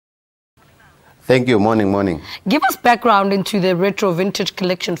Thank you. Morning. Give us background into the Retro Vintage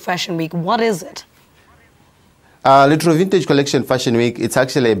Kolektion Fashion Week. What is it? Retro Vintage Kolektion Fashion Week, it's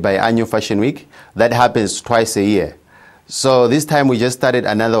actually a biannual fashion week that happens twice a year. So this time we just started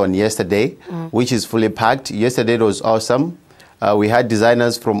another one yesterday, which is fully packed. Yesterday it was awesome. We had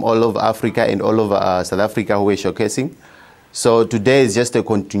designers from all over Africa and all over South Africa who were showcasing. So today is just a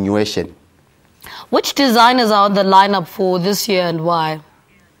continuation. Which designers are on the lineup for this year and why?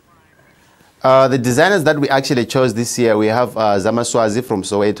 The designers that we actually chose this year, we have Zamaswazi from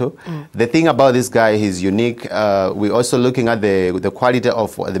Soweto. The thing about this guy, he's unique. We're also looking at the quality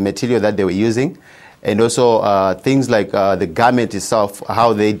of the material that they were using, and also things like the garment itself,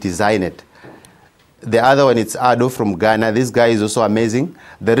 how they design it. The other one, it's Ado from Ghana. This guy is also amazing.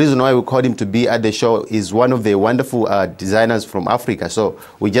 The reason why we called him to be at the show is one of the wonderful designers from Africa. So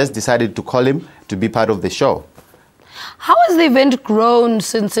we just decided to call him to be part of the show. How has the event grown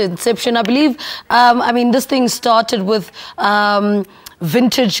since inception? I believe, this thing started with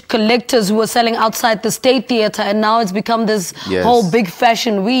vintage collectors who were selling outside the State Theatre, and now it's become this whole big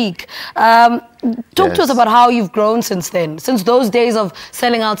fashion week. Talk to us about how you've grown since then, since those days of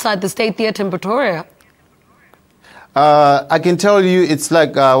selling outside the State Theatre in Pretoria. I can tell you it's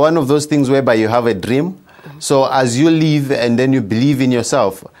like one of those things whereby you have a dream. So as you live and then you believe in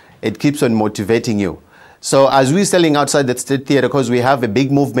yourself, it keeps on motivating you. So as we're selling outside the State Theatre, because we have a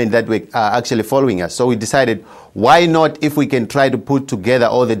big movement that we are actually following us, so we decided, why not if we can try to put together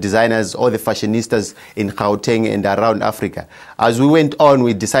all the designers, all the fashionistas in Gauteng and around Africa. As we went on,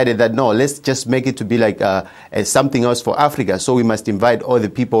 we decided that, no, let's just make it to be like something else for Africa. So we must invite all the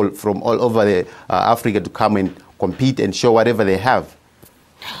people from all over Africa to come and compete and show whatever they have.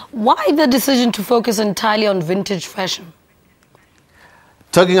 Why the decision to focus entirely on vintage fashion?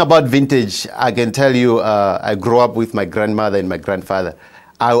 Talking about vintage, I can tell you I grew up with my grandmother and my grandfather.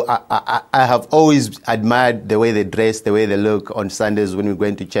 I have always admired the way they dress, the way they look on Sundays when we're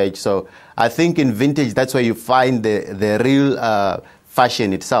going to church. So I think in vintage, that's where you find the real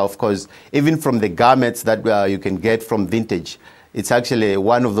fashion itself, because even from the garments that you can get from vintage, it's actually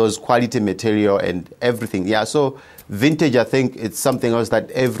one of those quality material and everything. Yeah, so vintage, I think it's something else that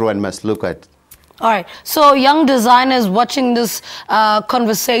everyone must look at. All right. So young designers watching this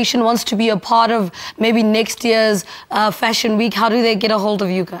conversation wants to be a part of maybe next year's Fashion Week. How do they get a hold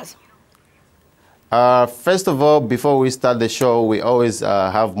of you guys? First of all, before we start the show, we always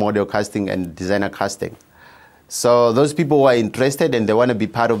have model casting and designer casting. So those people who are interested and they want to be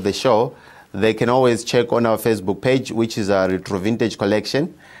part of the show, they can always check on our Facebook page, which is Retro Vintage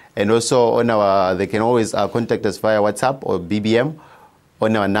Collection. And also on they can always contact us via WhatsApp or BBM.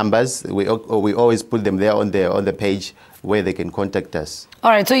 On our numbers, we always put them there on the page where they can contact us.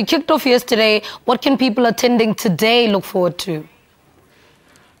 All right, so you kicked off yesterday. What can people attending today look forward to?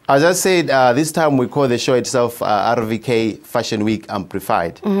 As I said, this time we call the show itself RVK Fashion Week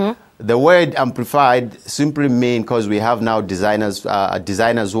Amplified. The word amplified simply means because we have now designers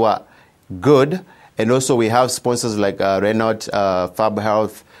who are good, and also we have sponsors like Renault, Fab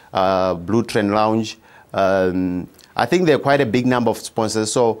Health, Blue Train Lounge. I think there are quite a big number of sponsors.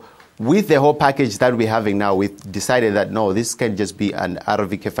 So with the whole package that we're having now, we've decided that, no, this can't just be an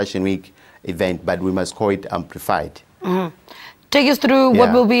RVK Fashion Week event, but we must call it Amplified. Take us through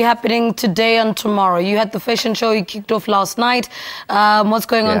what will be happening today and tomorrow. You had the fashion show, you kicked off last night. What's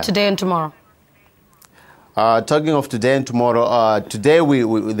going on today and tomorrow? Talking of today and tomorrow, today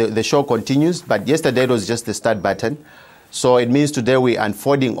the show continues, but yesterday it was just the start button. So it means today we're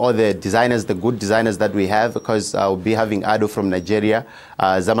unfolding all the designers, the good designers that we have, because we'll be having Ado from Nigeria,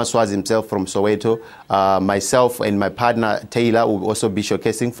 Zamaswazi himself from Soweto, myself and my partner Taylor will also be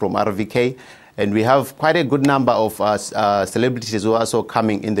showcasing from RVK. And we have quite a good number of celebrities who are also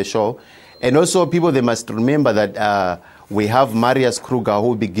coming in the show. And also people, they must remember that we have Marius Kruger who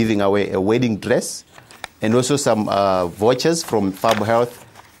will be giving away a wedding dress and also some vouchers from Fab Health.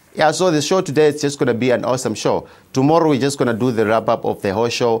 Yeah, so the show today is just going to be an awesome show. Tomorrow we're just going to do the wrap-up of the whole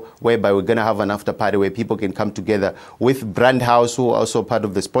show, whereby we're going to have an after-party where people can come together with Brand House, who are also part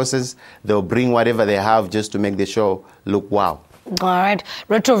of the sponsors. They'll bring whatever they have just to make the show look wow. All right.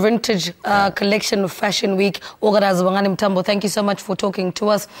 Retro Vintage Kolektion Fashion Week, organiser Bongani Mtambo, thank you so much for talking to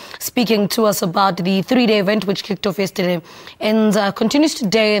us, speaking to us about the 3-day event which kicked off yesterday and continues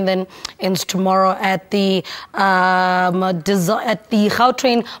today and then ends tomorrow at the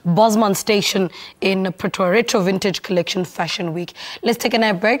Gautrain Bosman Station in Pretoria. Retro Vintage Kolektion Fashion Week. Let's take a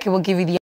night break and we'll give you the